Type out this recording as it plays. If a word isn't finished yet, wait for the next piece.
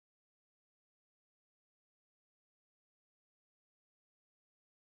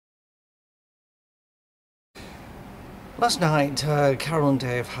Last night, Carol and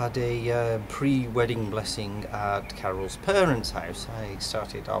Dave had a pre-wedding blessing at Carol's parents' house. I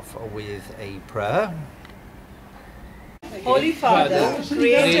started off with a prayer. Holy Father,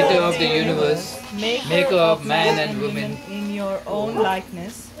 Creator of the universe, maker of man and woman in your own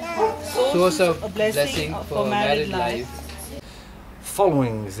likeness, source of a blessing for married life.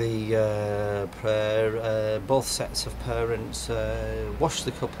 Following the prayer, both sets of parents washed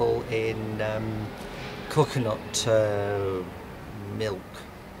the couple in coconut milk.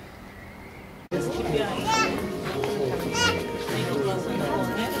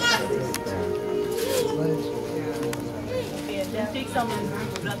 Take some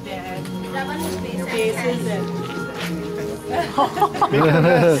rub their faces and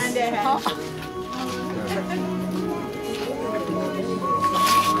their hands.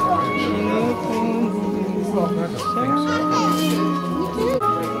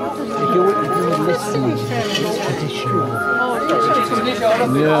 If you're listening, it's traditional.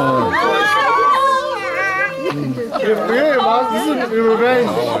 Yeah. Hey, Mom, this is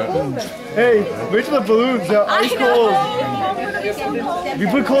revenge. Hey, wait till the balloons, they're ice cold. We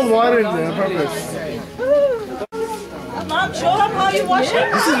put cold water in there on purpose. Mom, show them how you wash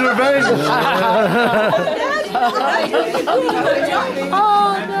it. This is revenge.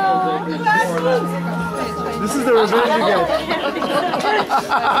 Oh no. This is the revenge you get.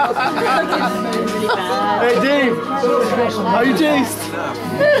 Hey, Dave, how you taste?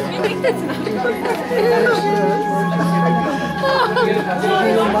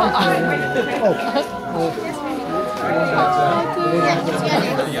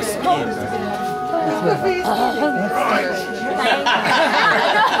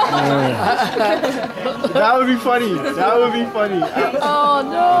 That would be funny. That would be funny. Oh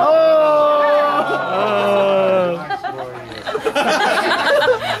no.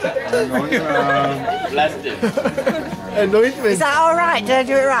 Anointment. Is that all right? Did I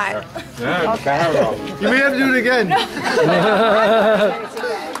do it right? Yeah, okay. You may have to do it again.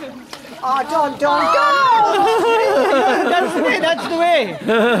 Oh, don't. That's the way. That's the way.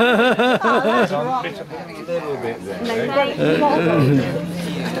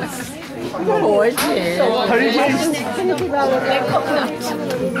 How do you taste?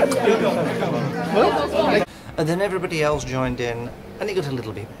 And then everybody else joined in, and it got a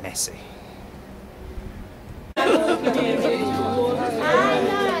little bit messy.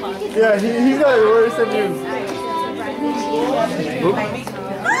 Yeah, he's got it worse than you.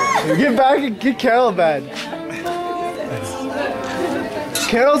 Get back and get Carol bad.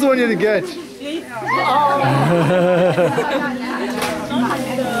 Carol's the one you had to get.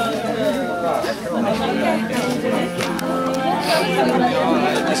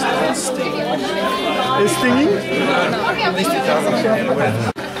 It's stinging? At least it doesn't.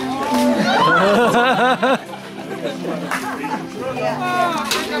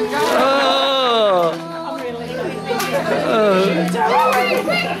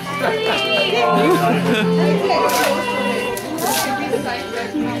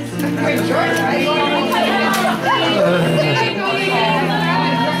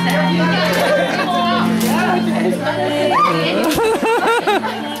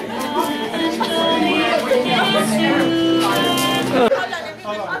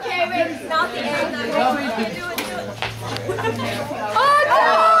 Okay, wait, not the end. Do it.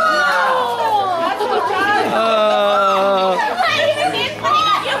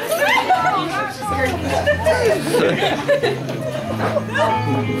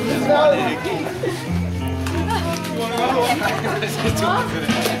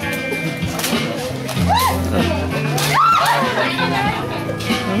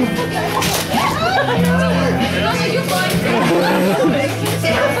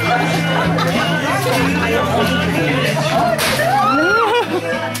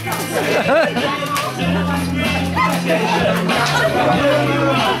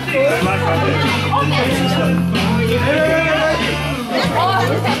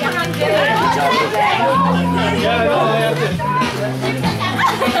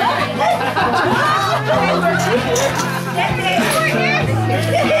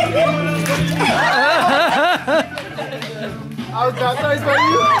 I was baptized by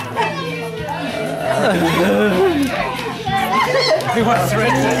you. He wants to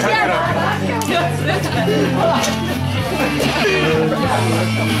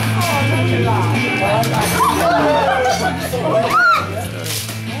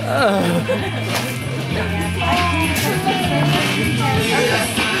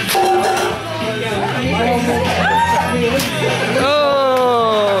Oh!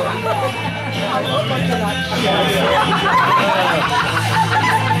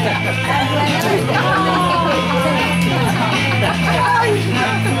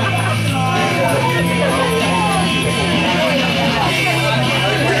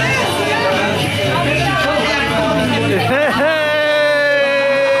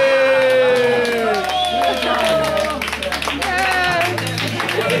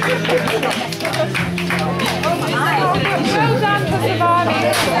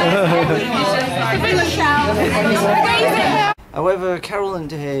 However, Carol and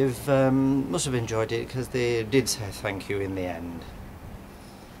Dave must have enjoyed it because they did say thank you in the end.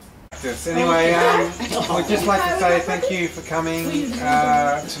 Yes, anyway, I'd just like to say thank you for coming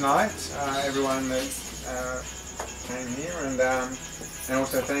tonight, everyone that came here, and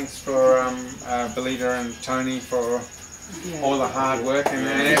also thanks for Belita and Tony for all the hard work, and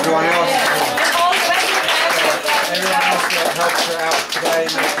everyone else. Everyone else that helped out today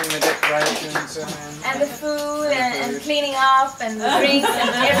making the decorations And the food and cleaning up and the drinks and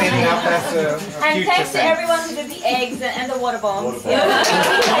everything. cleaning up. That's a And future thanks to thing. everyone who did the eggs and the water bombs. And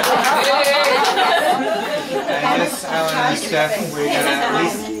yes, Alan and Steph, we're going to at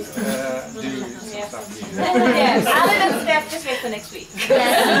least do some stuff here. Yeah, Alan and Steph, just wait for next week.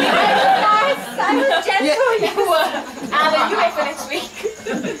 I was gentle. Alan, you wait for next week.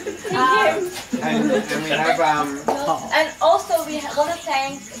 And we have And also we want to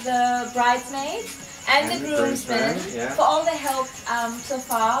thank the bridesmaids and the groomsmen yeah. for all the help so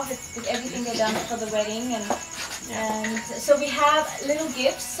far with everything they've done for the wedding, and so we have little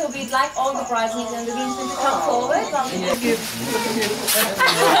gifts. So we'd like all the bridesmaids and the groomsmen to come forward.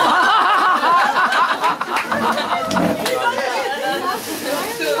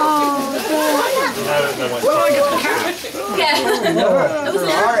 Yeah, it was a little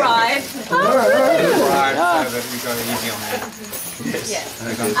bride. Right, so that we got it easy on there. Yeah.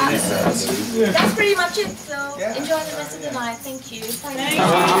 Yes. That's pretty much it. So Yeah. enjoy the rest of the night. Thank you. Thank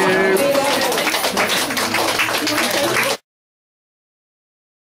you.